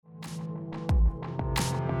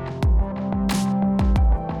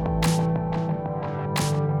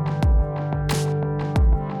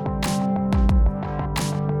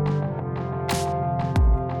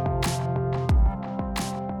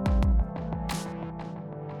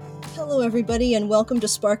Hello, everybody, and welcome to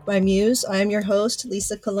Spark My Muse. I'm your host,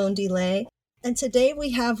 Lisa Colón DeLay. And today we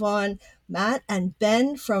have on Matt and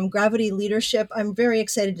Ben from Gravity Leadership. I'm very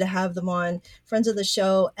excited to have them on, friends of the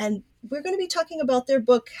show. And we're going to be talking about their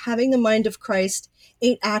book, Having the Mind of Christ,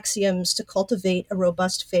 8 Axioms to Cultivate a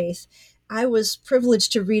Robust Faith. I was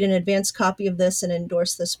privileged to read an advanced copy of this and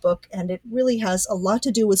endorse this book. And it really has a lot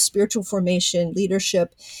to do with spiritual formation,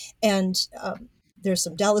 leadership, and there's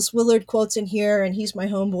some Dallas Willard quotes in here, and he's my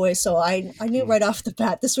homeboy. So I knew right off the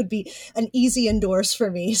bat this would be an easy endorse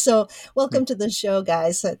for me. So welcome to the show,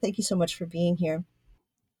 guys. Thank you so much for being here.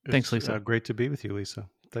 Thanks, Lisa. Great to be with you, Lisa.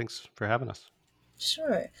 Thanks for having us.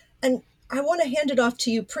 Sure. And I want to hand it off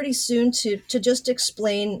to you pretty soon to just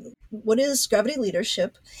explain what is Gravity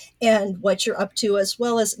Leadership and what you're up to, as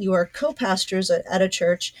well as you are co-pastors at a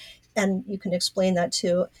church, and you can explain that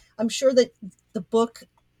too. I'm sure that the book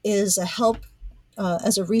is a help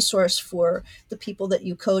as a resource for the people that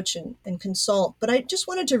you coach and consult. But I just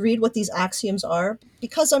wanted to read what these axioms are,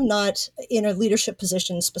 because I'm not in a leadership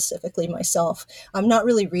position specifically myself. I'm not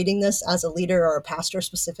really reading this as a leader or a pastor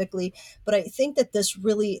specifically, but I think that this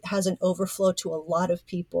really has an overflow to a lot of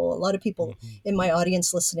people in my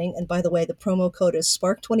audience listening. And by the way, the promo code is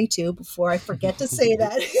Spark22, before I forget to say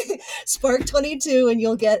that. Spark22, and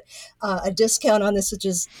you'll get a discount on this, which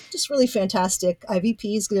is just really fantastic.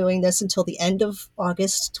 IVP is doing this until the end of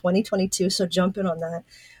August 2022, so jump in on that.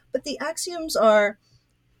 But the axioms are,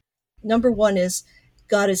 number one is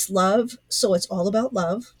God is love, so it's all about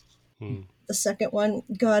love. The second one,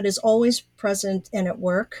 God is always present and at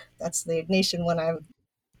work. That's the Ignatian one, I'm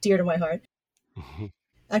dear to my heart.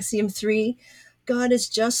 Axiom 3, God is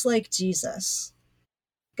just like Jesus.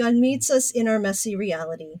 God meets us in our messy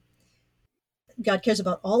reality. God cares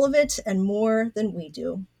about all of it and more than we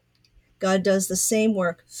do. God does the same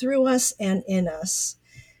work through us and in us.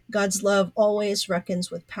 God's love always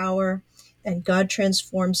reckons with power, and God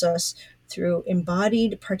transforms us through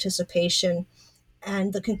embodied participation.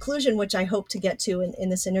 And the conclusion, which I hope to get to in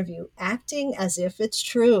this interview, acting as if it's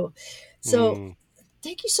true. So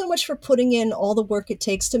thank you so much for putting in all the work it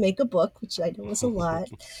takes to make a book, which I know is a lot.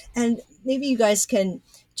 And maybe you guys can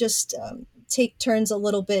just take turns a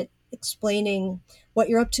little bit explaining what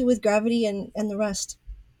you're up to with Gravity and the rest.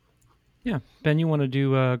 Yeah. Ben, you want to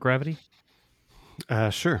do Gravity?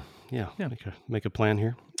 Sure. Yeah. Make a plan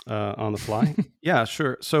here on the fly. Yeah,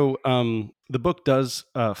 sure. So the book does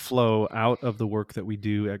flow out of the work that we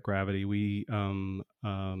do at Gravity. We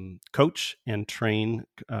coach and train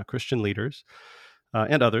Christian leaders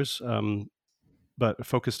and others, but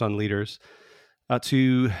focused on leaders,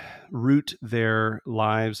 to root their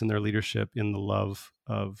lives and their leadership in the love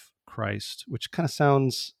of Christ, which kind of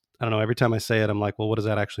sounds, I don't know, every time I say it, I'm like, well, what does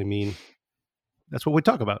that actually mean? That's what we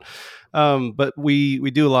talk about. But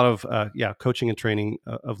we do a lot of, coaching and training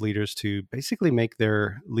of leaders to basically make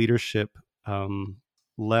their leadership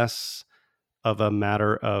less of a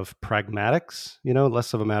matter of pragmatics,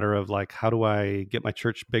 less of a matter of like, how do I get my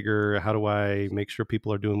church bigger? How do I make sure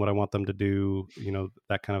people are doing what I want them to do?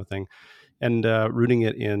 That kind of thing. And rooting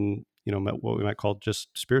it in, what we might call just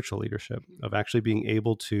spiritual leadership, of actually being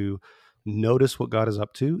able to notice what God is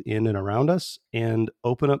up to in and around us, and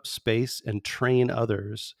open up space and train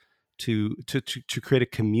others to create a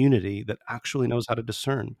community that actually knows how to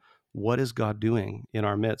discern what is God doing in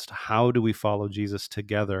our midst. How do we follow Jesus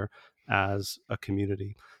together as a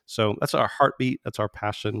community? So that's our heartbeat. That's our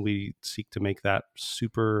passion. We seek to make that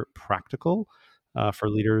super practical for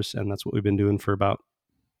leaders. And that's what we've been doing for about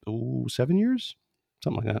 7 years,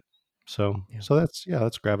 something like that. So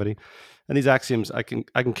that's Gravity. And these axioms, I can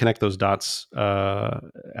connect those dots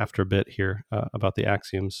after a bit here about the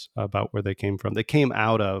axioms, about where they came from. They came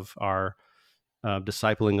out of our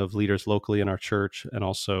discipling of leaders locally in our church, and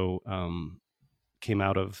also came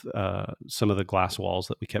out of some of the glass walls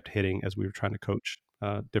that we kept hitting as we were trying to coach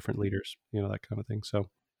different leaders, that kind of thing. So,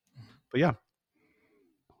 but yeah,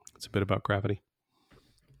 it's a bit about Gravity.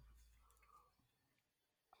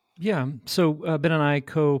 Yeah. So Ben and I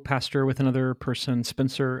co-pastor with another person,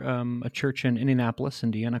 Spencer, a church in Indianapolis,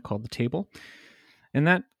 Indiana, called The Table. And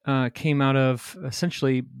that came out of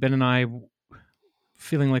essentially Ben and I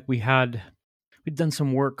feeling like we'd done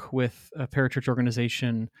some work with a parachurch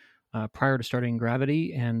organization prior to starting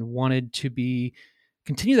Gravity, and wanted to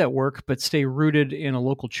continue that work, but stay rooted in a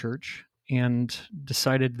local church, and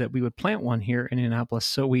decided that we would plant one here in Indianapolis.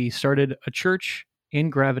 So we started a church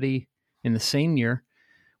in Gravity in the same year,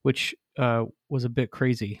 which was a bit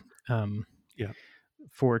crazy.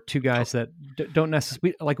 For two guys that don't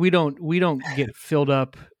necessarily, we don't get filled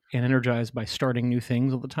up and energized by starting new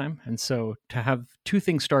things all the time. And so to have two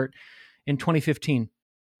things start in 2015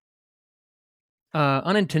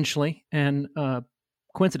 unintentionally and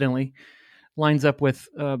coincidentally lines up with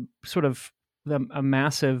sort of a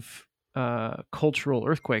massive cultural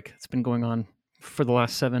earthquake that's been going on for the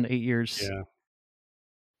last 7-8 years,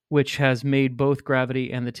 which has made both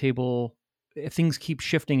Gravity and the Table, things keep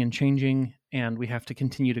shifting and changing, and we have to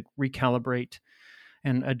continue to recalibrate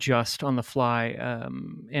and adjust on the fly.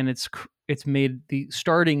 And it's made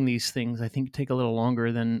starting these things, I think, take a little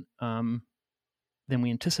longer than we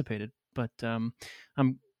anticipated. But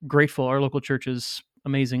I'm grateful. Our local church is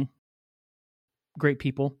amazing, great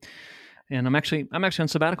people, and I'm actually on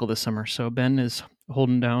sabbatical this summer. So Ben is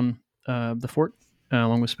holding down the fort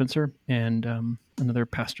along with Spencer and another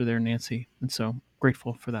pastor there, Nancy, and so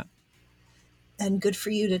grateful for that. And good for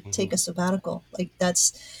you to take a sabbatical. Like,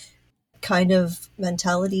 that's kind of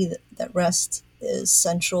mentality that rest is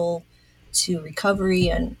central to recovery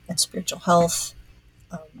and spiritual health.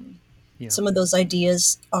 Some of those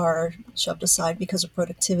ideas are shoved aside because of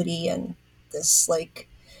productivity and this like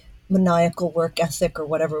maniacal work ethic or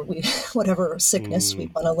whatever sickness we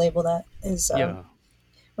want to label that is.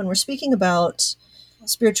 When we're speaking about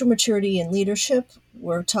spiritual maturity and leadership,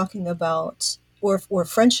 we're talking about or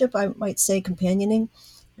friendship, I might say, companioning,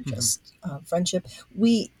 or just friendship.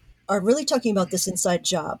 We are really talking about this inside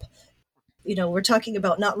job. We're talking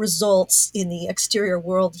about not results in the exterior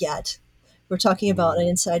world yet. We're talking about an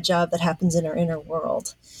inside job that happens in our inner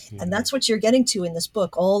world. And that's what you're getting to in this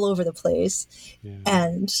book all over the place.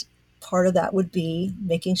 And part of that would be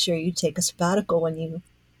making sure you take a sabbatical when you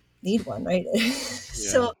need one, right?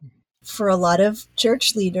 So for a lot of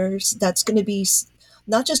church leaders, that's going to be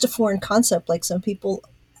not just a foreign concept. Like some people,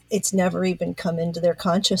 it's never even come into their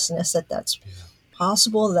consciousness that that's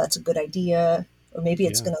possible, that's a good idea, or maybe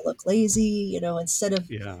it's going to look lazy, instead of,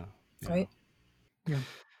 right?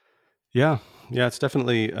 Yeah, it's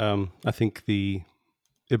definitely. I think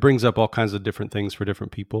it brings up all kinds of different things for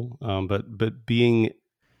different people. But being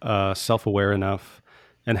self-aware enough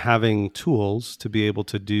and having tools to be able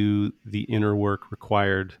to do the inner work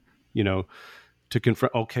required, to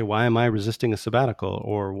confront, okay, why am I resisting a sabbatical,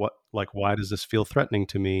 or why does this feel threatening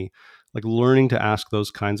to me? Like learning to ask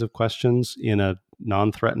those kinds of questions in a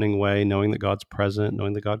non-threatening way, knowing that God's present,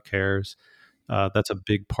 knowing that God cares. That's a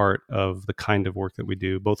big part of the kind of work that we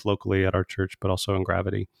do, both locally at our church, but also in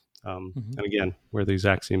Gravity. And again, where these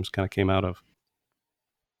axioms kind of came out of.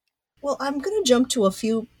 Well, I'm going to jump to a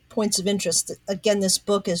few points of interest. Again, this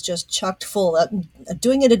book is just chocked full.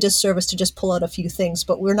 Doing it a disservice to just pull out a few things,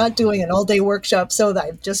 but we're not doing an all-day workshop, so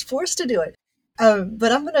I'm just forced to do it.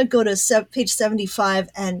 But I'm going to go to page 75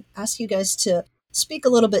 and ask you guys to speak a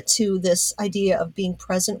little bit to this idea of being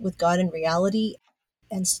present with God in reality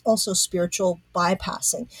and also spiritual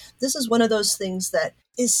bypassing. This is one of those things that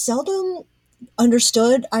is seldom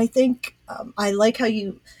understood, I think. I like how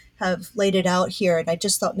you have laid it out here, and I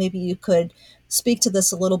just thought maybe you could speak to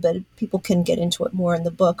this a little bit. People can get into it more in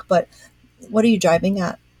the book, but what are you driving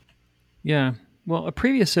at? Yeah. Well, a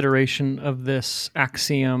previous iteration of this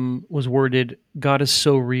axiom was worded, God is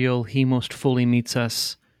so real, he most fully meets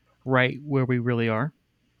us right where we really are.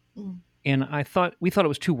 And we thought it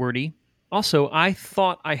was too wordy. Also, I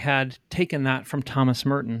thought I had taken that from Thomas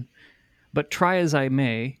Merton, but try as I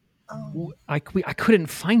may, I couldn't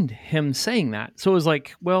find him saying that. So it was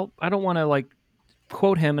like, well, I don't want to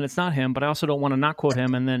quote him and it's not him, but I also don't want to not quote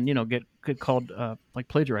him and then, get called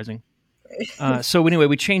plagiarizing. So anyway,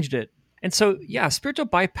 we changed it. And so, spiritual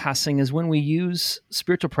bypassing is when we use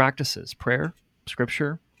spiritual practices, prayer,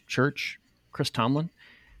 scripture, church, Chris Tomlin,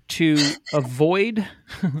 to avoid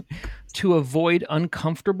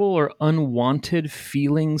uncomfortable or unwanted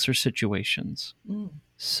feelings or situations.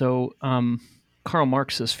 So Karl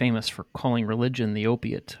Marx is famous for calling religion the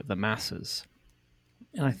opiate of the masses.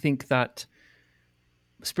 And I think that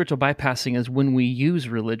spiritual bypassing is when we use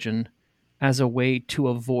religion as a way to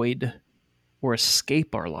avoid or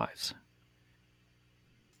escape our lives.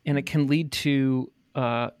 And it can lead to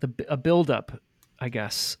a buildup, I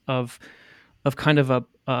guess, of kind of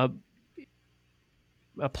a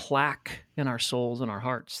plaque in our souls and our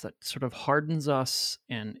hearts that sort of hardens us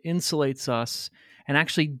and insulates us and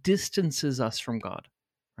actually distances us from God,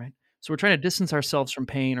 right? So we're trying to distance ourselves from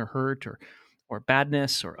pain or hurt or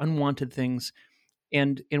badness or unwanted things.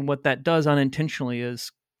 And what that does unintentionally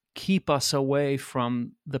is keep us away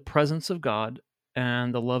from the presence of God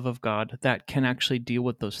and the love of God that can actually deal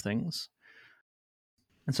with those things.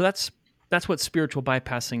 And so that's what spiritual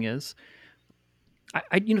bypassing is.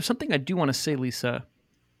 Something I do want to say, Lisa,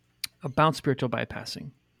 about spiritual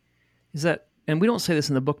bypassing is that, and we don't say this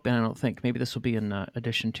in the book, Ben, I don't think. Maybe this will be in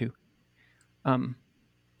addition to.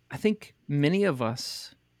 I think many of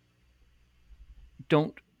us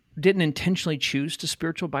don't didn't intentionally choose to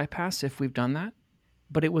spiritual bypass if we've done that,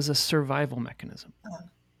 but it was a survival mechanism.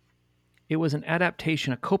 It was an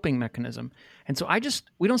adaptation, a coping mechanism. And so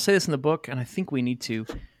we don't say this in the book, and I think we need to,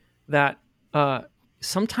 that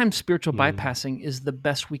sometimes spiritual bypassing is the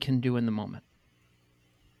best we can do in the moment.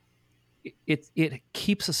 It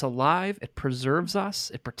keeps us alive, it preserves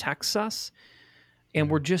us, it protects us, and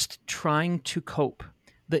we're just trying to cope.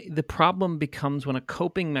 The problem becomes when a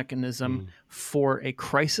coping mechanism for a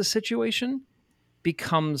crisis situation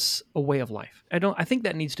becomes a way of life. I think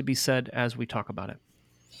that needs to be said as we talk about it.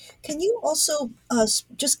 Can you also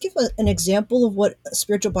just give an example of what a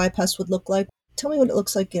spiritual bypass would look like? Tell me what it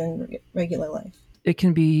looks like in regular life. It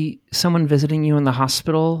can be someone visiting you in the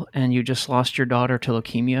hospital and you just lost your daughter to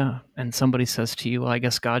leukemia, and somebody says to you, well, I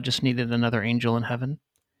guess God just needed another angel in heaven.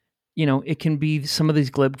 It can be some of these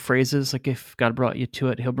glib phrases like, if God brought you to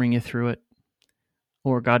it, he'll bring you through it.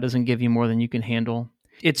 Or God doesn't give you more than you can handle.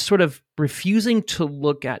 It's sort of refusing to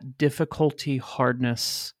look at difficulty,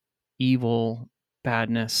 hardness, evil,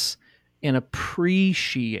 badness, and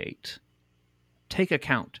take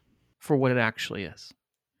account for what it actually is.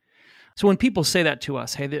 So when people say that to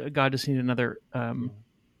us, hey, God just needed another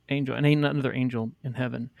angel, and ain't another angel in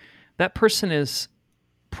heaven, that person is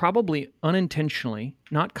probably unintentionally,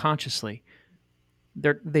 not consciously,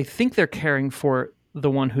 they think they're caring for the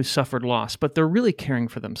one who suffered loss, but they're really caring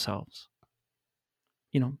for themselves.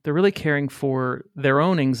 They're really caring for their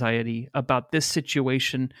own anxiety about this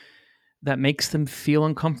situation that makes them feel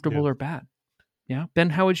uncomfortable or bad. Yeah.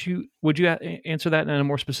 Ben, how would you answer that in a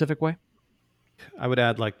more specific way? I would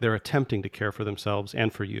add, like, they're attempting to care for themselves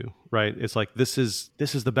and for you, right? It's like, this is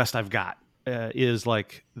the best I've got. Is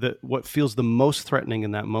like what feels the most threatening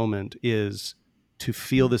in that moment is to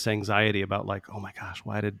feel this anxiety about, like, oh my gosh,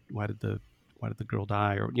 why did the girl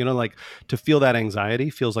die? Or, like, to feel that anxiety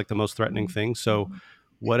feels like the most threatening thing. So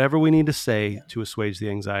whatever we need to say to assuage the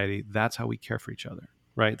anxiety, that's how we care for each other,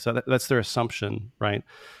 right? So that's their assumption, right?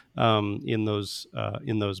 In those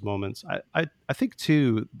moments. I think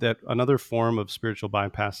too that another form of spiritual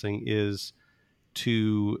bypassing is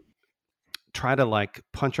to try to, like,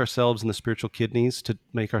 punch ourselves in the spiritual kidneys to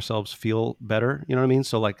make ourselves feel better. You know what I mean?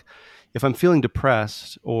 So, like, if I'm feeling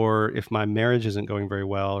depressed, or if my marriage isn't going very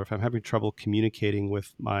well, or if I'm having trouble communicating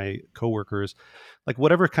with my coworkers, like,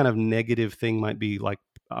 whatever kind of negative thing might be, like,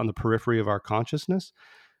 on the periphery of our consciousness,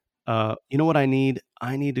 you know what I need?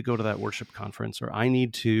 I need to go to that worship conference, or I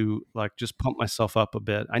need to, like, just pump myself up a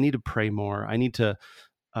bit. I need to pray more. I need to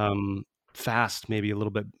fast maybe a little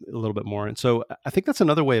bit more. And so I think that's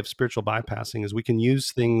another way of spiritual bypassing, is we can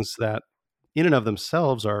use things that in and of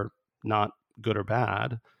themselves are not good or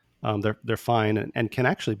bad. They're fine and can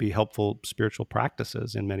actually be helpful spiritual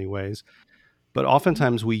practices in many ways. But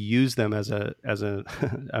oftentimes we use them as a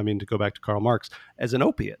I mean, to go back to Karl Marx, as an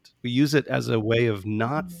opiate. We use it as a way of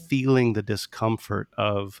not feeling the discomfort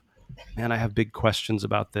of, man, I have big questions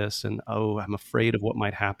about this, and I'm afraid of what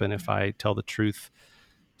might happen if I tell the truth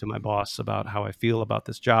to my boss about how I feel about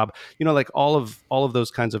this job. Like, all of those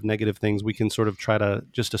kinds of negative things, we can sort of try to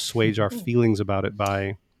just assuage our feelings about it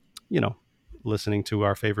by, listening to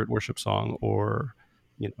our favorite worship song, or,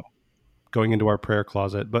 going into our prayer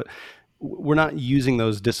closet. But we're not using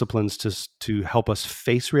those disciplines to help us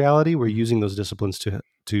face reality. We're using those disciplines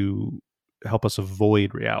to help us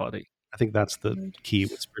avoid reality. I think that's the key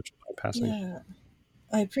with spiritual bypassing. Yeah,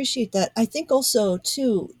 I appreciate that. I think also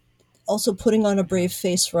putting on a brave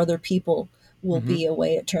face for other people will be a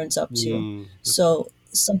way it turns up too. So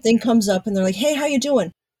something comes up and they're like, hey, how you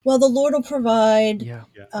doing? Well, the Lord will provide. Yeah.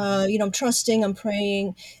 I'm trusting, I'm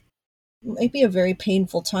praying. It might be a very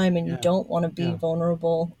painful time, and you don't want to be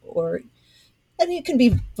vulnerable, and you can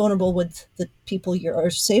be vulnerable with the people you're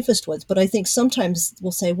safest with. But I think sometimes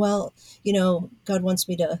we'll say, well, God wants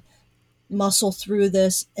me to muscle through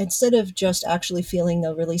this, instead of just actually feeling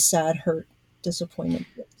the really sad, hurt, disappointment.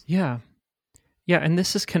 Yeah. Yeah. And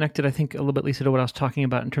this is connected, I think, a little bit, Lisa, to what I was talking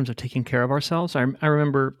about in terms of taking care of ourselves. I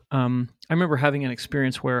remember having an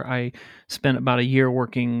experience where I spent about a year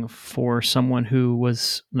working for someone who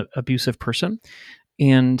was an abusive person,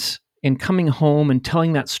 and coming home and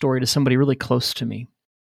telling that story to somebody really close to me.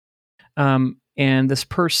 And this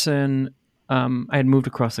person, I had moved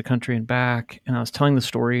across the country and back, and I was telling the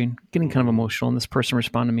story and getting kind of emotional. And this person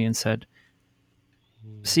responded to me and said,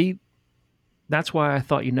 see, that's why I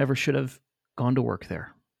thought you never should have gone to work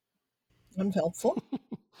there. Unhelpful.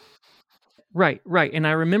 Right. And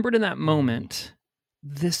I remembered in that moment,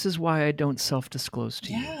 this is why I don't self-disclose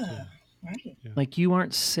to you. Yeah, right. Like, you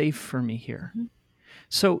aren't safe for me here.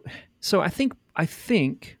 So I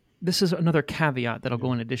think this is another caveat that I'll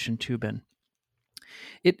go in addition to, Ben.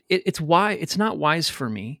 It's not wise for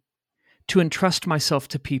me to entrust myself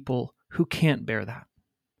to people who can't bear that.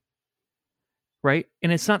 Right?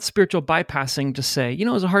 And it's not spiritual bypassing to say, it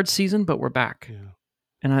was a hard season, but we're back. Yeah.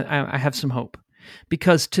 And I have some hope.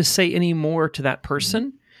 Because to say any more to that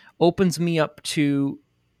person opens me and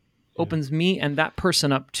that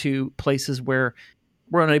person up to places where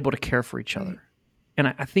we're unable to care for each other. And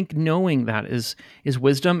I think knowing that is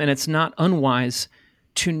wisdom, and it's not unwise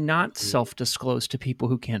to not self-disclose to people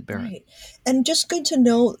who can't bear it. And just good to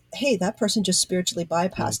know, hey, that person just spiritually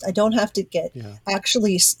bypassed. I don't have to get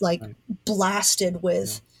actually blasted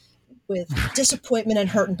with disappointment and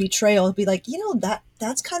hurt and betrayal. It'd be like,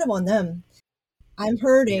 that's kind of on them. I'm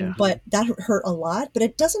hurting, but that hurt a lot. But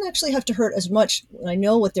it doesn't actually have to hurt as much when I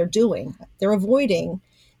know what they're doing. They're avoiding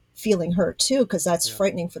feeling hurt too, because that's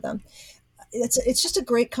frightening for them. It's just a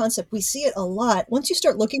great concept. We see it a lot. Once you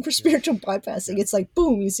start looking for spiritual bypassing, it's like,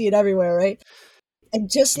 boom, you see it everywhere, right?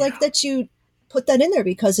 And just like that, you put that in there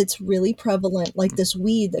because it's really prevalent, like this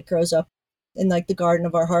weed that grows up in like the garden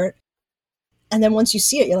of our heart. And then once you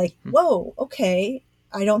see it, you're like, whoa, okay,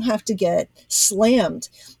 I don't have to get slammed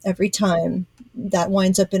every time that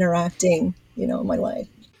winds up interacting, in my life.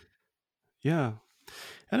 Yeah.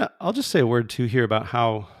 And I'll just say a word too here about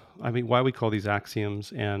why we call these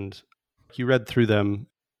axioms. And you read through them.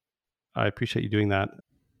 I appreciate you doing that.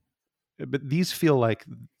 But these feel like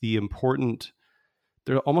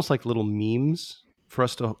they're almost like little memes for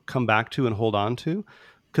us to come back to and hold on to.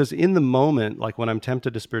 Because in the moment, like when I'm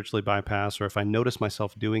tempted to spiritually bypass, or if I notice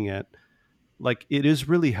myself doing it, like it is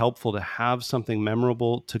really helpful to have something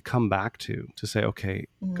memorable to come back to say, okay,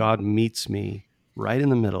 God meets me right in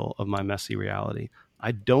the middle of my messy reality.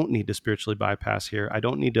 I don't need to spiritually bypass here. I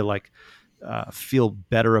don't need to feel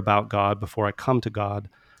better about God before I come to God.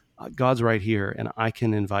 God's right here, and I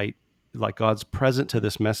can invite, God's present to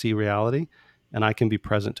this messy reality, and I can be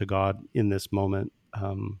present to God in this moment,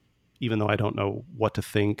 even though I don't know what to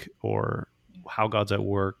think or how God's at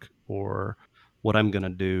work or what I'm going to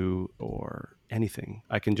do or anything.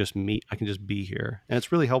 I can just be here. And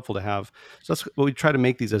it's really helpful to have. So that's what we try to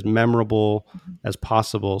make these as memorable as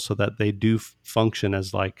possible so that they do function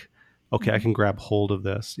as okay, I can grab hold of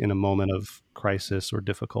this in a moment of crisis or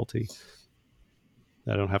difficulty.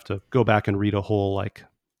 I don't have to go back and read a whole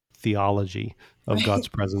theology of God's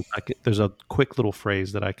presence. There's a quick little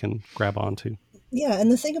phrase that I can grab onto. Yeah.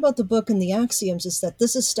 And the thing about the book and the axioms is that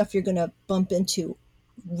this is stuff you're going to bump into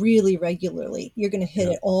really regularly. You're going to hit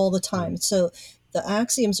it all the time. So the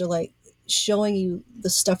axioms are like showing you the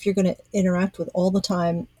stuff you're going to interact with all the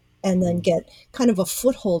time, and then get kind of a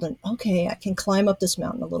foothold and, okay, I can climb up this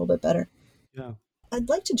mountain a little bit better. Yeah. I'd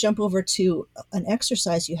like to jump over to an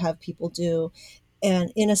exercise you have people do.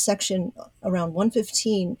 And in a section around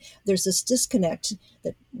 115, there's this disconnect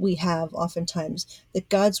that we have oftentimes, that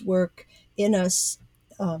God's work in us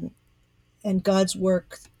and God's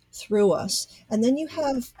work through us. And then you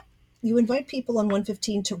invite people on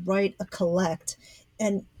 115 to write a collect,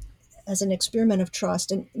 and as an experiment of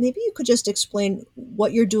trust. And maybe you could just explain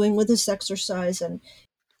what you're doing with this exercise, and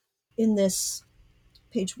in this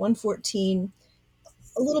page 114,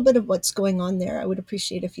 a little bit of what's going on there. I would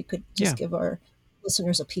appreciate if you could just give our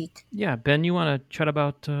listeners a peek. Yeah. Ben, you want to chat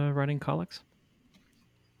about writing collects?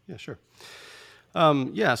 Yeah, sure.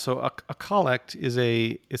 So a collect is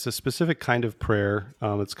it's a specific kind of prayer.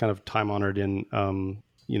 It's kind of time honored in,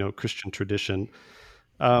 Christian tradition.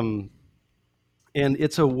 And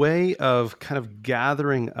it's a way of kind of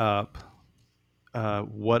gathering up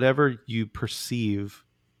whatever you perceive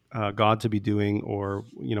God to be doing, or,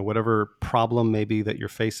 whatever problem maybe that you're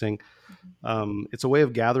facing. It's a way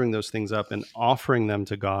of gathering those things up and offering them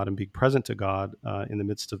to God and being present to God in the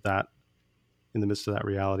midst of that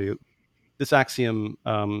reality. This axiom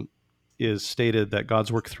is stated that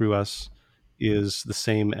God's work through us is the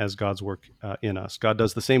same as God's work in us. God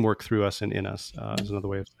does the same work through us and in us, is another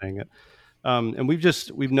way of saying it. And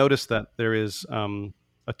we've noticed that there is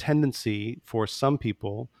a tendency for some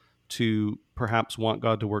people to perhaps want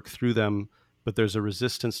God to work through them, but there's a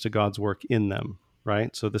resistance to God's work in them,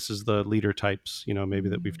 right? So this is the leader types, maybe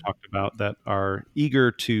that we've talked about, that are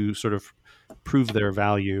eager to sort of prove their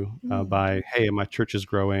value by, hey, my church is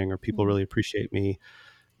growing, or people really appreciate me,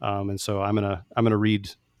 and so I'm gonna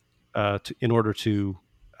read in order to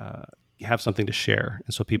have something to share,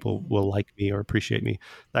 and so people will like me or appreciate me,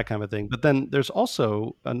 that kind of thing. But then there's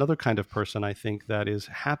also another kind of person, I think, that is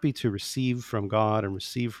happy to receive from God and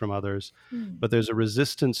receive from others, but there's a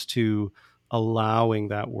resistance to allowing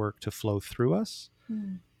that work to flow through us.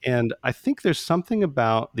 And I think there's something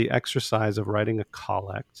about the exercise of writing a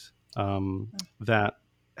collect that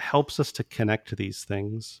helps us to connect to these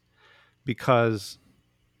things, because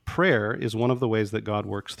prayer is one of the ways that God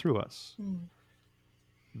works through us.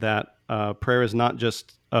 That prayer is not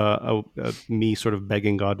just me sort of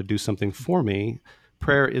begging God to do something for me.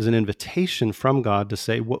 Prayer is an invitation from God to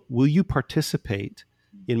say, will you participate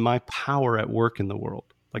in my power at work in the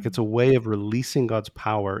world? Like, it's a way of releasing God's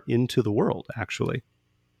power into the world, actually,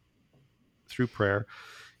 through prayer.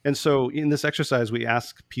 And so in this exercise, we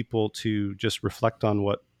ask people to just reflect on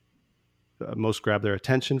what most grab their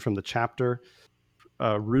attention from the chapter,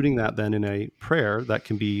 rooting that then in a prayer that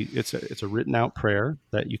can be, it's a written out prayer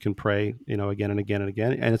that you can pray, again and again and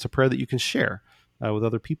again. And it's a prayer that you can share with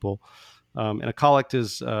other people. And a collect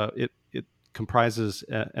is, it comprises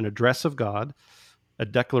an address of God, a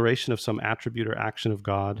declaration of some attribute or action of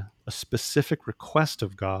God, a specific request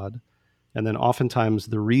of God, and then oftentimes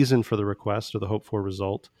the reason for the request or the hoped for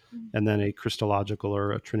result, and then a Christological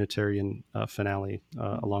or a Trinitarian finale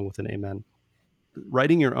along with an amen.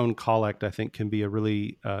 Writing your own collect, I think, can be a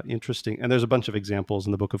really interesting, and there's a bunch of examples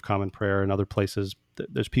in the Book of Common Prayer and other places.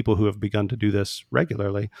 There's people who have begun to do this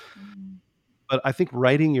regularly. But I think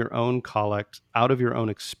writing your own collect out of your own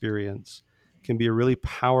experience can be a really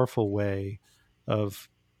powerful way of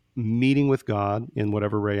meeting with God in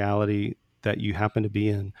whatever reality that you happen to be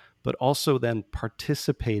in, but also then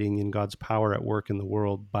participating in God's power at work in the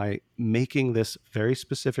world by making this very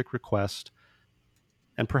specific request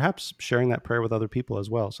and perhaps sharing that prayer with other people as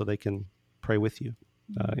well, so they can pray with you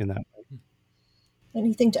in that way.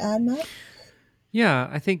 Anything to add, Matt? Yeah,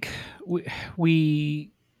 I think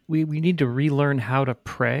we need to relearn how to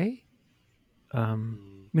pray. I've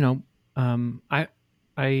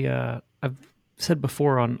said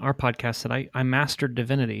before on our podcast that I mastered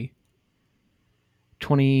divinity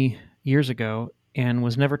 20 years ago and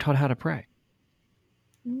was never taught how to pray.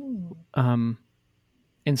 And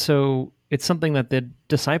so it's something that the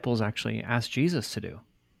disciples actually asked Jesus to do.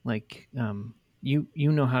 Like, you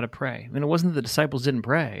know how to pray. And it wasn't that the disciples didn't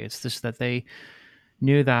pray. It's just that they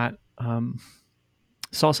knew that,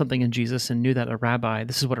 saw something in Jesus and knew that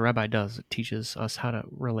this is what a rabbi does. It teaches us how to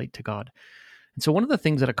relate to God. And so one of the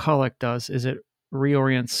things that a collect does is it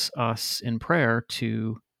reorients us in prayer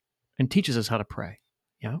and teaches us how to pray.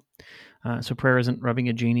 Yeah. So prayer isn't rubbing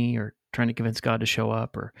a genie or trying to convince God to show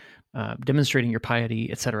up or demonstrating your piety,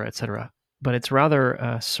 et cetera, but it's rather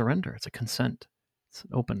a surrender. It's a consent. It's an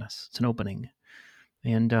openness. It's an opening.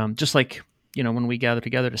 And just like, when we gather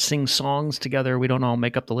together to sing songs together, we don't all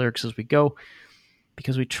make up the lyrics as we go,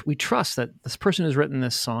 because we trust that this person who's written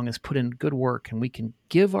this song has put in good work, and we can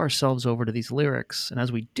give ourselves over to these lyrics. And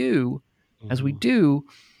as we do,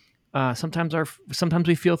 sometimes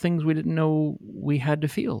we feel things we didn't know we had to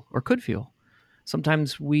feel or could feel.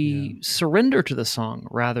 Sometimes we surrender to the song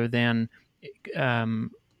rather than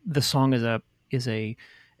the song is a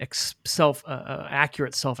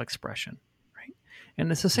accurate self-expression, right?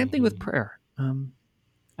 And it's the same thing with prayer.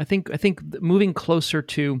 I think moving closer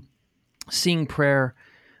to seeing prayer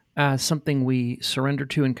as something we surrender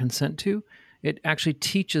to and consent to, it actually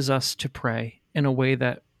teaches us to pray in a way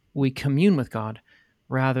that we commune with God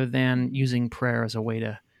rather than using prayer as a way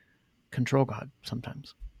to control God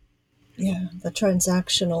sometimes. Yeah, the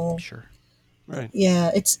transactional. Sure. Right.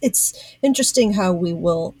 Yeah, it's interesting how we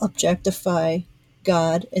will objectify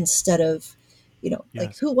God instead of,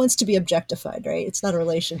 like, who wants to be objectified, right? It's not a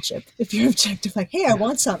relationship. If you're objectifying, hey, I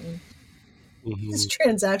want something. This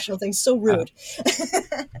transactional thing's so rude.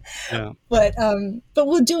 Yeah. But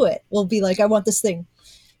we'll do it. We'll be like, I want this thing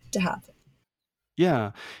to happen.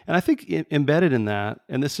 Yeah. And I think embedded in that,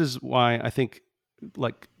 and this is why I think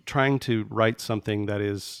like trying to write something that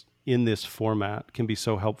is in this format can be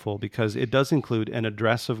so helpful, because it does include an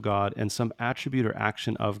address of God and some attribute or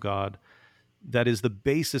action of God that is the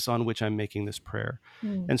basis on which I'm making this prayer.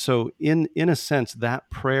 And so in a sense,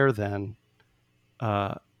 that prayer then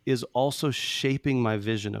is also shaping my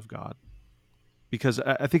vision of God. Because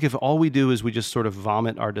I think if all we do is we just sort of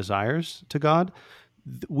vomit our desires to God,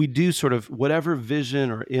 we do sort of whatever vision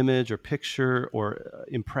or image or picture or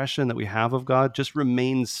impression that we have of God just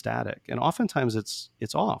remains static. And oftentimes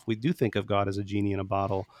it's off. We do think of God as a genie in a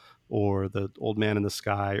bottle, or the old man in the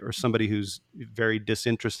sky, or somebody who's very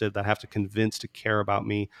disinterested that I have to convince to care about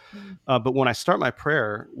me. But when I start my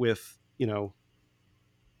prayer with,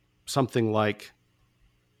 something like,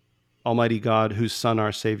 Almighty God, whose Son,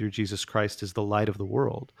 our Savior, Jesus Christ, is the light of the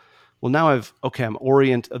world. Well, now I'm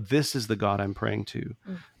oriented. This is the God I'm praying to,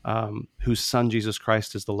 whose Son, Jesus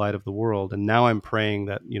Christ, is the light of the world. And now I'm praying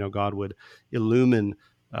that, God would illumine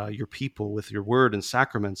your people with your word and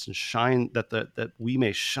sacraments, and shine that we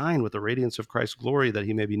may shine with the radiance of Christ's glory, that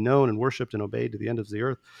he may be known and worshiped and obeyed to the end of the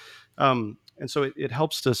earth. And so it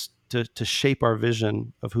helps us to shape our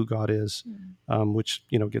vision of who God is, which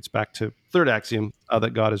gets back to third axiom,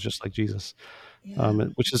 that God is just like Jesus,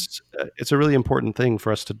 which is it's a really important thing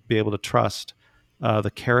for us to be able to trust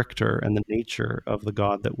the character and the nature of the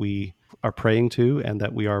God that we are praying to and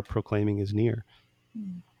that we are proclaiming is near.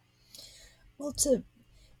 Well, to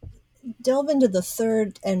delve into the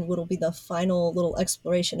third and what'll be the final little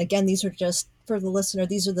exploration. Again, these are just for the listener.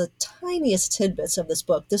 These are the tiniest tidbits of this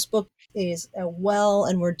book. This book is a well,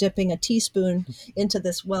 and we're dipping a teaspoon into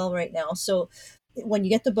this well right now. So when you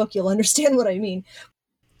get the book, you'll understand what I mean.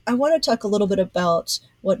 I want to talk a little bit about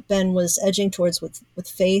what Ben was edging towards with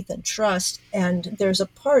faith and trust. And there's a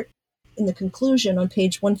part in the conclusion on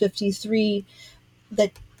page 153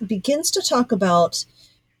 that begins to talk about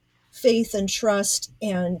faith and trust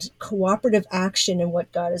and cooperative action in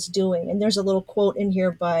what God is doing. And there's a little quote in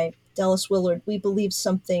here by Dallas Willard: "We believe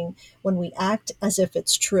something when we act as if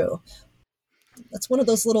it's true." That's one of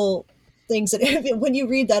those little things that when you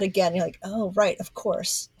read that again, you're like, oh, right, of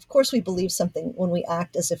course. Of course we believe something when we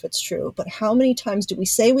act as if it's true. But how many times do we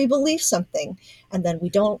say we believe something and then we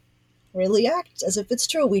don't really act as if it's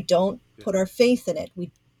true? We don't put our faith in it.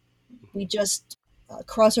 We just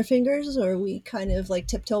cross our fingers, or we kind of like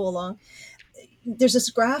tiptoe along. There's this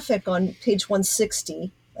graphic on page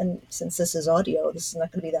 160, and since this is audio, this is not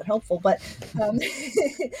going to be that helpful, but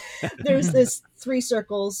there's this 3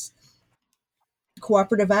 circles.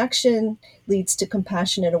 Cooperative action leads to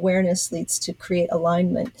compassionate awareness, leads to create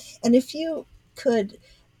alignment. And if you could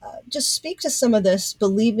just speak to some of this: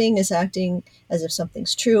 believing is acting as if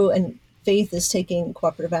something's true, and faith is taking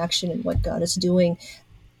cooperative action in what God is doing.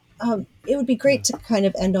 It would be great to kind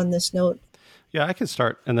of end on this note. Yeah, I can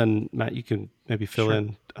start, and then Matt, you can maybe fill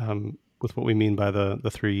in with what we mean by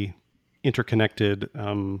the 3 interconnected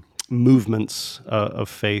movements of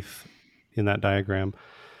faith in that diagram.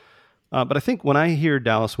 But I think when I hear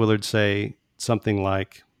Dallas Willard say something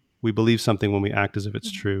like, "We believe something when we act as if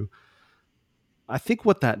it's true," I think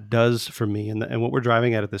what that does for me, and what we're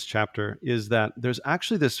driving at this chapter, is that there's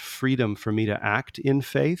actually this freedom for me to act in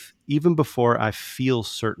faith even before I feel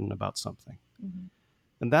certain about something. Mm-hmm.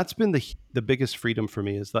 And that's been the biggest freedom for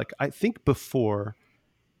me. Is like, I think before,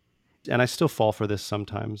 and I still fall for this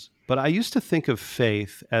sometimes, but I used to think of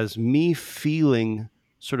faith as me feeling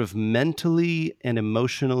sort of mentally and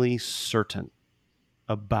emotionally certain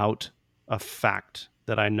about a fact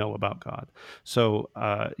that I know about God. So,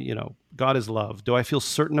 God is love. Do I feel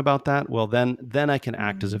certain about that? Well, then I can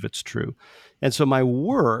act as if it's true. And so my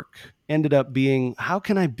work ended up being, how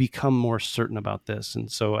can I become more certain about this?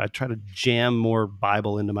 And so I try to jam more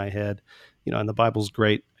Bible into my head, and the Bible's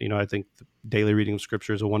great. I think the daily reading of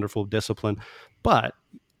Scripture is a wonderful discipline, but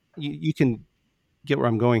you can get where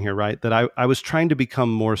I'm going here, right? That I was trying to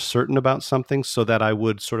become more certain about something so that I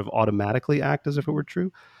would sort of automatically act as if it were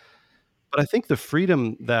true. But I think the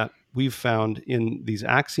freedom that we've found in these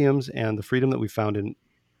axioms and the freedom that we found in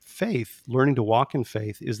faith, learning to walk in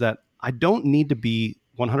faith, is that I don't need to be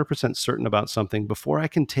 100% certain about something before I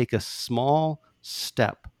can take a small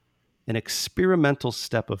step, an experimental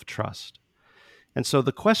step of trust. And so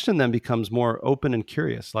the question then becomes more open and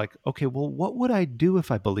curious, like, okay, well, what would I do if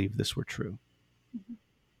I believed this were true?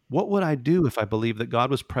 What would I do if I believed that God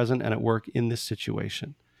was present and at work in this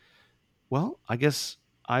situation? Well, I guess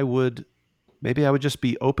maybe I would just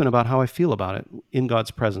be open about how I feel about it in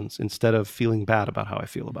God's presence instead of feeling bad about how I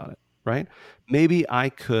feel about it, right? Maybe I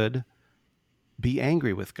could be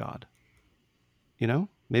angry with God.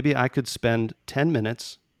 Maybe I could spend 10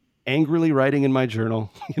 minutes angrily writing in my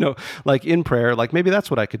journal, like in prayer, like maybe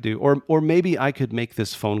that's what I could do. Or maybe I could make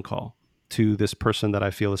this phone call to this person that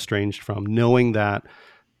I feel estranged from, knowing that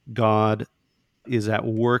God is at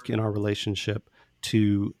work in our relationship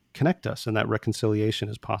to connect us, and that reconciliation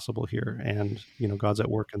is possible here. And, God's at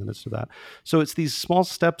work in the midst of that. So it's these small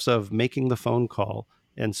steps of making the phone call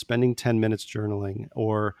and spending 10 minutes journaling,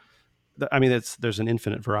 or, there's an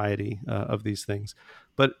infinite variety of these things.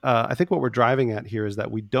 But I think what we're driving at here is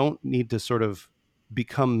that we don't need to sort of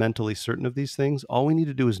become mentally certain of these things. All we need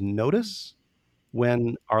to do is notice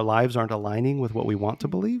when our lives aren't aligning with what we want to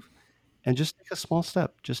believe, and just take a small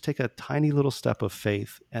step, just take a tiny little step of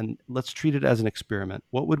faith, and let's treat it as an experiment.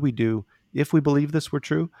 What would we do if we believe this were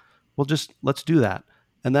true? Well, let's do that.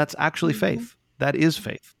 And that's actually faith. That is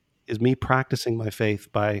faith, is me practicing my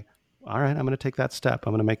faith by, all right, I'm going to take that step.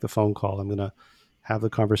 I'm going to make the phone call. I'm going to have the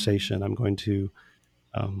conversation. I'm going to,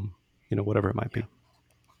 whatever it might be.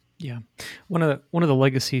 Yeah. One of the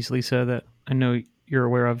legacies, Lisa, that I know you're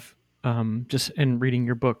aware of, just in reading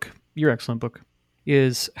your book, your excellent book,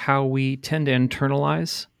 is how we tend to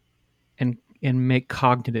internalize and make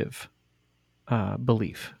cognitive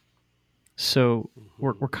belief. So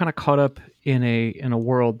we're kind of caught up in a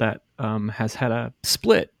world that has had a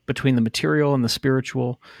split between the material and the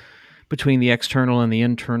spiritual, between the external and the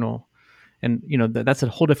internal. And that's a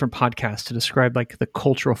whole different podcast to describe like the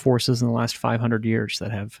cultural forces in the last 500 years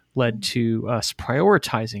that have led to us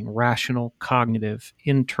prioritizing rational, cognitive,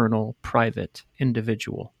 internal, private,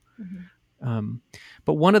 individual.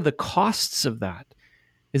 But one of the costs of that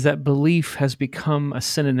is that belief has become a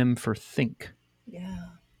synonym for think. Yeah.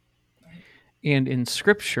 And in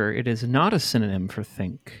Scripture, it is not a synonym for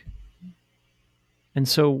think. And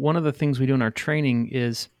so one of the things we do in our training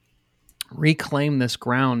is reclaim this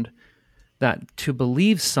ground that to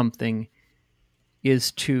believe something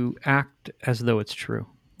is to act as though it's true.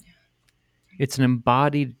 It's an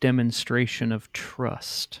embodied demonstration of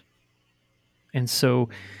trust. And so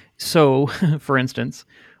for instance,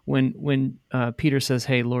 when Peter says,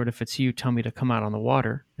 "Hey, Lord, if it's you, tell me to come out on the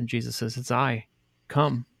water," and Jesus says, "It's I,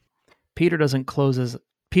 come." Peter doesn't close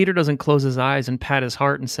his eyes and pat his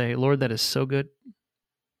heart and say, "Lord, that is so good.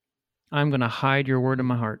 I'm going to hide your word in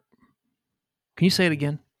my heart." Can you say it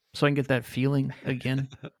again so I can get that feeling again?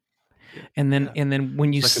 And then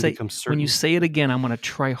when you say it again, I'm going to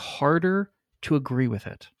try harder to agree with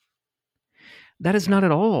it. That is not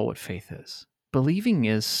at all what faith is. Believing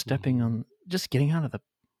is stepping on, just getting out of the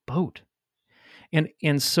boat.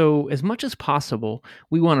 And so as much as possible,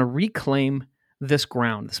 we want to reclaim this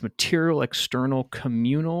ground, this material, external,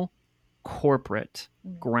 communal, corporate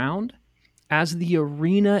ground as the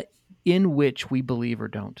arena in which we believe or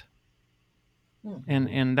don't.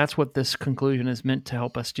 And that's what this conclusion is meant to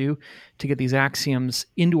help us do, to get these axioms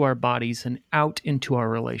into our bodies and out into our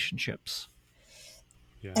relationships.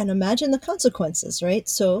 Yeah. And imagine the consequences, right?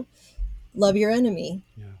 So love your enemy.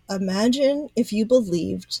 Yeah. Imagine if you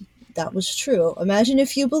believed that was true. Imagine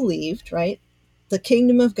if you believed, right? The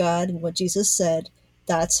kingdom of God and what Jesus said,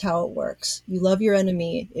 that's how it works. You love your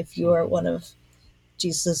enemy if you are one of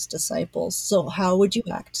Jesus' disciples. So how would you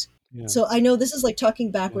act? Yeah. So I know this is like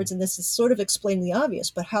talking backwards, and this is sort of explaining the obvious,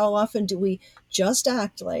 but how often do we just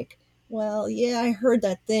act like, well, yeah, I heard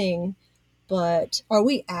that thing, but are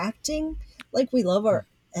we acting like we love our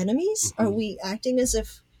enemies? Are we acting as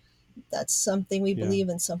if that's something we believe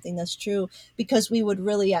in, something that's true? Because we would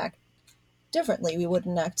really act differently. We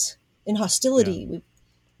wouldn't act in hostility. We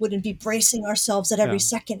wouldn't be bracing ourselves at every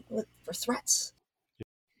second for threats.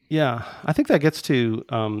 Yeah, I think that gets to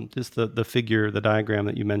just the figure, the diagram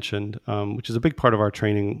that you mentioned, which is a big part of our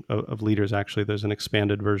training of leaders. Actually, there's an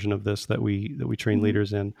expanded version of this that we train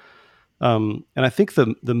leaders in, and I think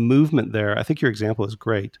the movement there. I think your example is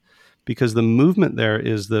great, because the movement there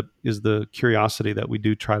is the curiosity that we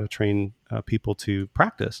do try to train people to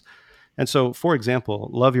practice. And so, for example,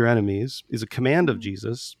 love your enemies is a command of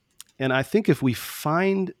Jesus. And I think if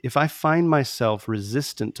I find myself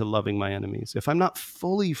resistant to loving my enemies, if I'm not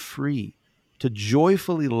fully free to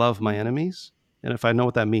joyfully love my enemies, and if I know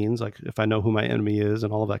what that means, like if I know who my enemy is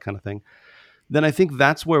and all of that kind of thing, then I think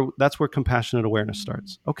that's where compassionate awareness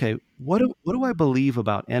starts. Okay, what do I believe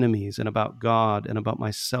about enemies and about God and about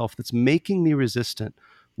myself that's making me resistant?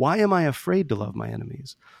 Why am I afraid to love my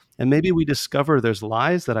enemies? And maybe we discover there's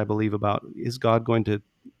lies that I believe about, is God going to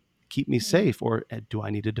keep me safe, or do I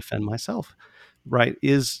need to defend myself? Right?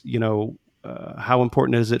 How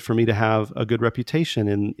important is it for me to have a good reputation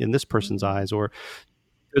in this person's eyes? Or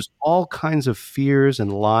there's all kinds of fears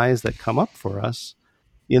and lies that come up for us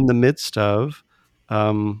in the midst of,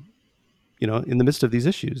 in the midst of these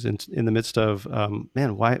issues, in the midst of,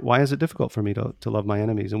 why is it difficult for me to love my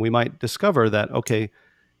enemies? And we might discover that, okay,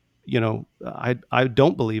 I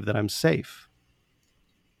don't believe that I'm safe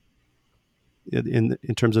in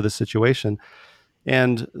terms of this situation.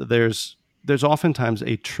 And there's oftentimes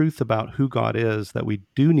a truth about who God is that we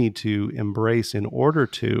do need to embrace in order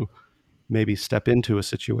to maybe step into a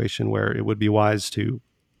situation where it would be wise to.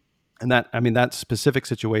 And that specific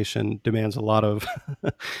situation demands a lot of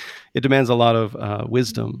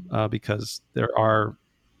wisdom, because there are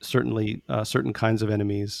certainly certain kinds of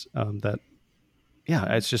enemies that. Yeah,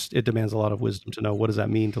 it demands a lot of wisdom to know what does that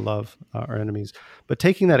mean to love our enemies. But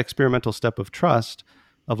taking that experimental step of trust,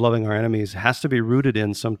 of loving our enemies, has to be rooted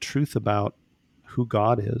in some truth about who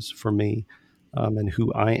God is for me, and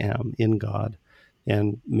who I am in God,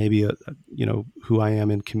 and maybe who I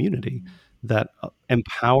am in community, that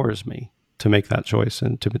empowers me to make that choice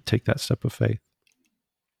and to take that step of faith.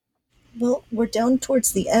 Well, we're down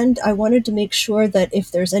towards the end. I wanted to make sure that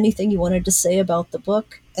if there's anything you wanted to say about the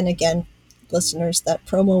book, and again, listeners, that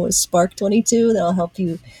promo is Spark22. That'll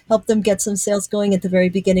help them get some sales going at the very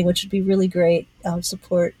beginning, which would be really great.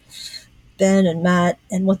 Support Ben and Matt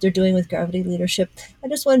and what they're doing with Gravity Leadership. I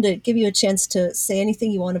just wanted to give you a chance to say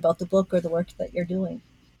anything you want about the book or the work that you're doing.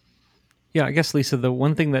 Yeah, I guess, Lisa, the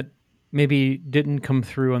one thing that maybe didn't come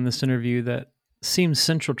through on this interview that seems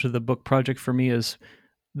central to the book project for me is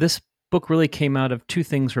this book really came out of two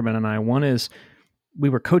things for Ben and I. One is we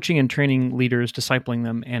were coaching and training leaders, discipling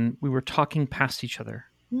them, and we were talking past each other.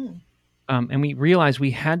 And we realized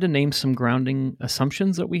we had to name some grounding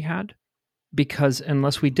assumptions that we had, because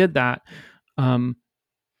unless we did that, when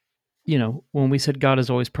we said God is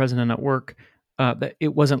always present and at work, that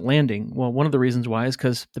it wasn't landing. Well, one of the reasons why is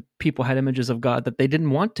because the people had images of God that they didn't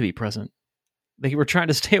want to be present. They were trying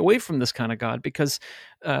to stay away from this kind of God because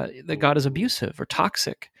that God is abusive or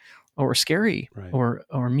toxic or scary, right,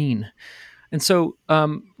 or mean. And so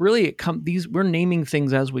really we're naming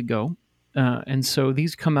things as we go. And so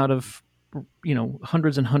these come out of,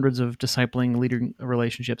 hundreds and hundreds of discipling leading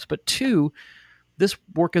relationships. But two, this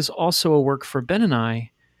work is also a work for Ben and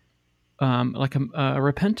I, like a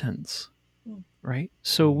repentance, right?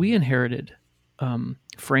 So we inherited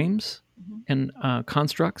frames and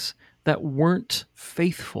constructs that weren't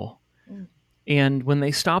faithful. And when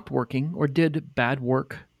they stopped working or did bad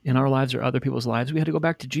work in our lives or other people's lives, we had to go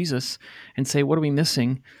back to Jesus and say, what are we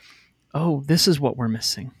missing? Oh, this is what we're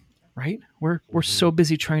missing, right? We're so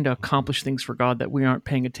busy trying to accomplish things for God that we aren't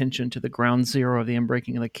paying attention to the ground zero of the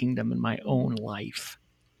unbreaking of the kingdom in my own life.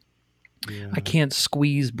 Yeah. I can't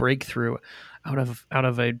squeeze breakthrough out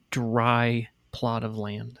of a dry plot of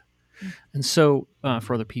land. And so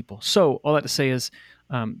for other people. So all that to say is,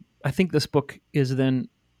 I think this book is then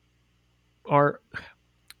our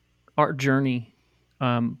journey,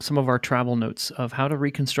 some of our travel notes of how to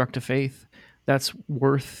reconstruct a faith that's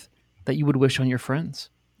worth, that you would wish on your friends,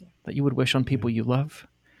 that you would wish on people you love.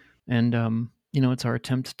 And, it's our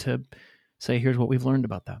attempt to say, here's what we've learned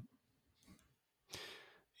about that.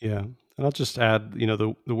 Yeah. And I'll just add,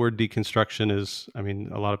 the word deconstruction is,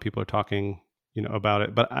 a lot of people are talking, about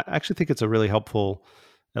it, but I actually think it's a really helpful,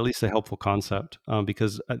 at least a helpful concept,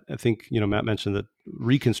 because I think, Matt mentioned that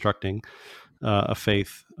reconstructing a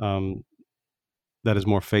faith that is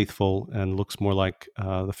more faithful and looks more like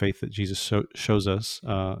the faith that Jesus shows us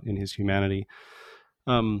in his humanity.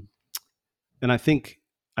 And I think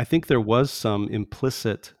there was some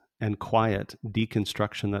implicit and quiet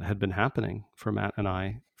deconstruction that had been happening for Matt and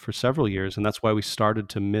I for several years, and that's why we started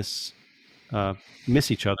to miss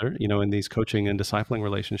each other, in these coaching and discipling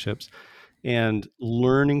relationships, and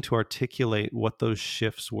learning to articulate what those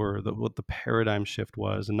shifts were, what the paradigm shift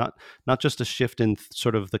was, and not just a shift in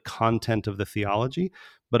sort of the content of the theology,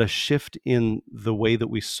 but a shift in the way that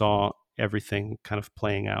we saw everything kind of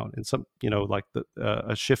playing out. And some, like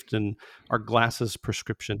a shift in our glasses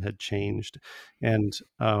prescription had changed, and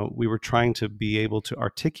we were trying to be able to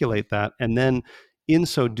articulate that, and then in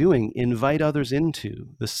so doing, invite others into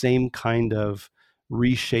the same kind of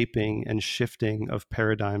reshaping and shifting of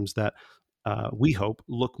paradigms that we hope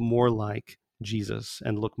look more like Jesus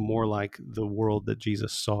and look more like the world that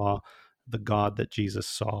Jesus saw, the God that Jesus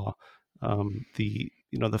saw, the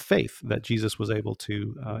faith that Jesus was able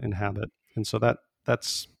to inhabit. And so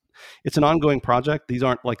it's an ongoing project. These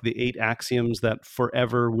aren't like the 8 axioms that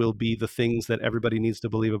forever will be the things that everybody needs to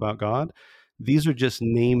believe about God. These are just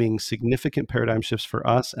naming significant paradigm shifts for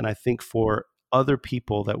us, and I think for other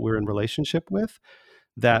people that we're in relationship with,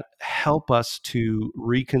 that help us to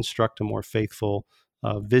reconstruct a more faithful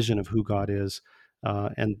vision of who God is.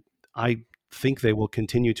 And I think they will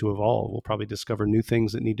continue to evolve. We'll probably discover new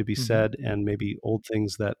things that need to be said, and maybe old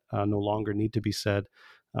things that no longer need to be said.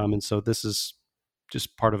 And so this is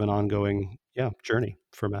just part of an ongoing journey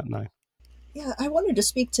for Matt and I. Yeah, I wanted to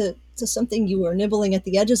speak to something you were nibbling at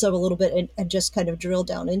the edges of a little bit, and just kind of drill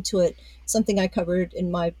down into it. Something I covered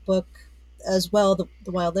in my book as well, The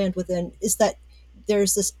Wild Land Within, is that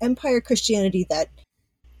there's this empire Christianity that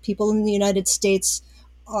people in the United States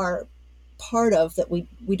are part of that we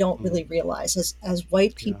don't really realize as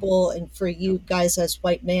white people, and for you guys as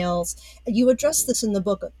white males. And you address this in the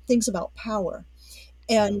book, things about power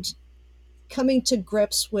and coming to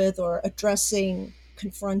grips with, or addressing,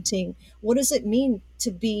 confronting, what does it mean to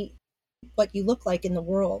be what you look like in the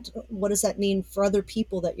world? What does that mean for other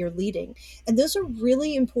people that you're leading? And those are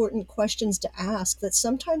really important questions to ask that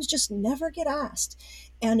sometimes just never get asked.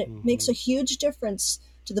 And it makes a huge difference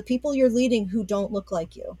to the people you're leading who don't look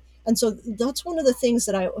like you. And so that's one of the things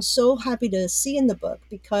that I was so happy to see in the book,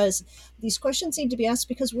 because these questions need to be asked,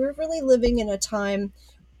 because we're really living in a time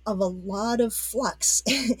of a lot of flux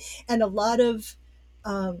and a lot of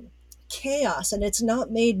chaos. And it's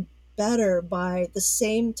not made better by the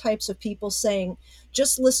same types of people saying,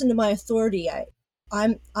 just listen to my authority.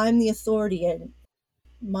 I'm the authority, and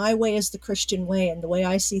my way is the Christian way and the way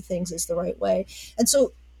I see things is the right way. And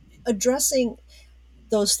so addressing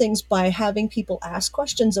those things by having people ask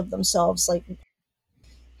questions of themselves, like,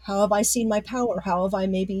 how have I seen my power? How have I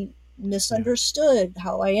maybe misunderstood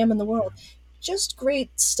how I am in the world? Just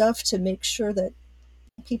great stuff to make sure that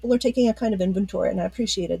people are taking a kind of inventory, and I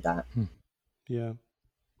appreciated that. Yeah.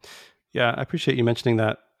 Yeah, I appreciate you mentioning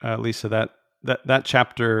that, Lisa. That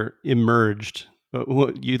chapter emerged.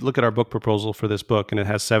 You look at our book proposal for this book, and it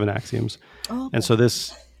has 7 axioms. Oh, okay. And so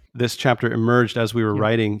this chapter emerged as we were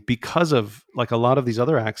writing, because of, like, a lot of these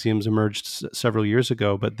other axioms emerged several years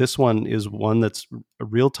ago, but this one is one that's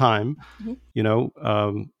real time.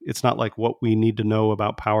 Mm-hmm. It's not like what we need to know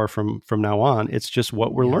about power from now on. It's just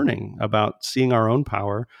what we're learning about seeing our own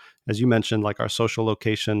power. As you mentioned, like, our social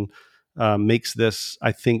location makes this,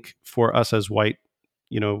 I think, for us as white,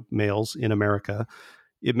 males in America,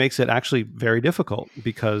 it makes it actually very difficult,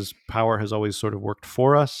 because power has always sort of worked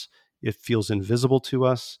for us. It feels invisible to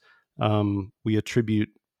us. We attribute,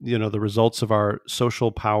 the results of our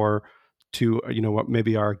social power to, what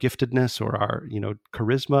maybe our giftedness or our,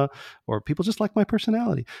 charisma, or people just like my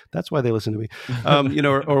personality. That's why they listen to me,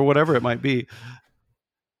 or whatever it might be.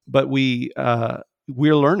 But we're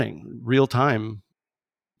learning real time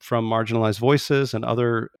from marginalized voices and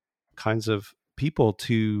other kinds of people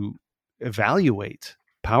to evaluate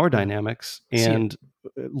power dynamics, and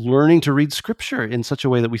learning to read scripture in such a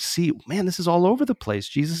way that we see, man, this is all over the place.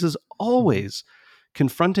 Jesus is always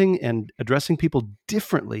confronting and addressing people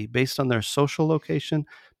differently based on their social location,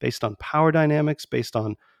 based on power dynamics, based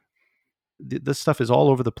on this stuff is all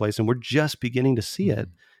over the place, and we're just beginning to see it.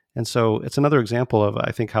 And so it's another example of,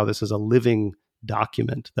 I think, how this is a living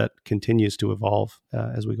document that continues to evolve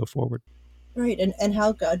as we go forward. Right. And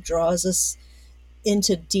how God draws us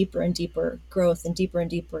into deeper and deeper growth and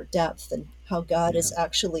deeper depth, and how God is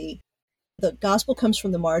actually, the gospel comes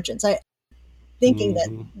from the margins. I thinking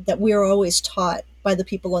that we're always taught by the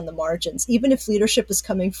people on the margins, even if leadership is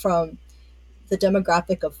coming from the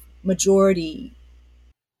demographic of majority,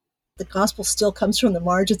 the gospel still comes from the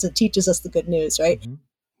margins and teaches us the good news, right? Mm-hmm.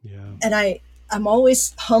 Yeah. And I'm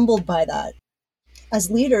always humbled by that. As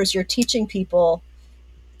leaders, you're teaching people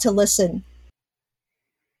to listen,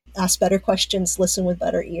 ask better questions, listen with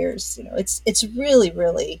better ears. It's really,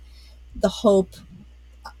 really the hope.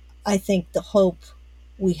 I think the hope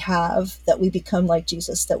we have, that we become like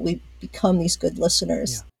Jesus, that we become these good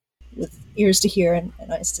listeners with ears to hear and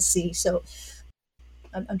eyes to see. So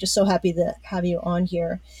I'm just so happy to have you on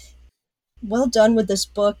here. Well done with this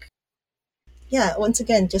book. Yeah, once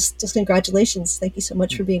again, just congratulations. Thank you so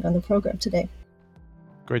much for being on the program today.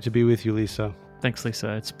 Great to be with you, Lisa. Thanks,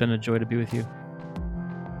 Lisa. It's been a joy to be with you.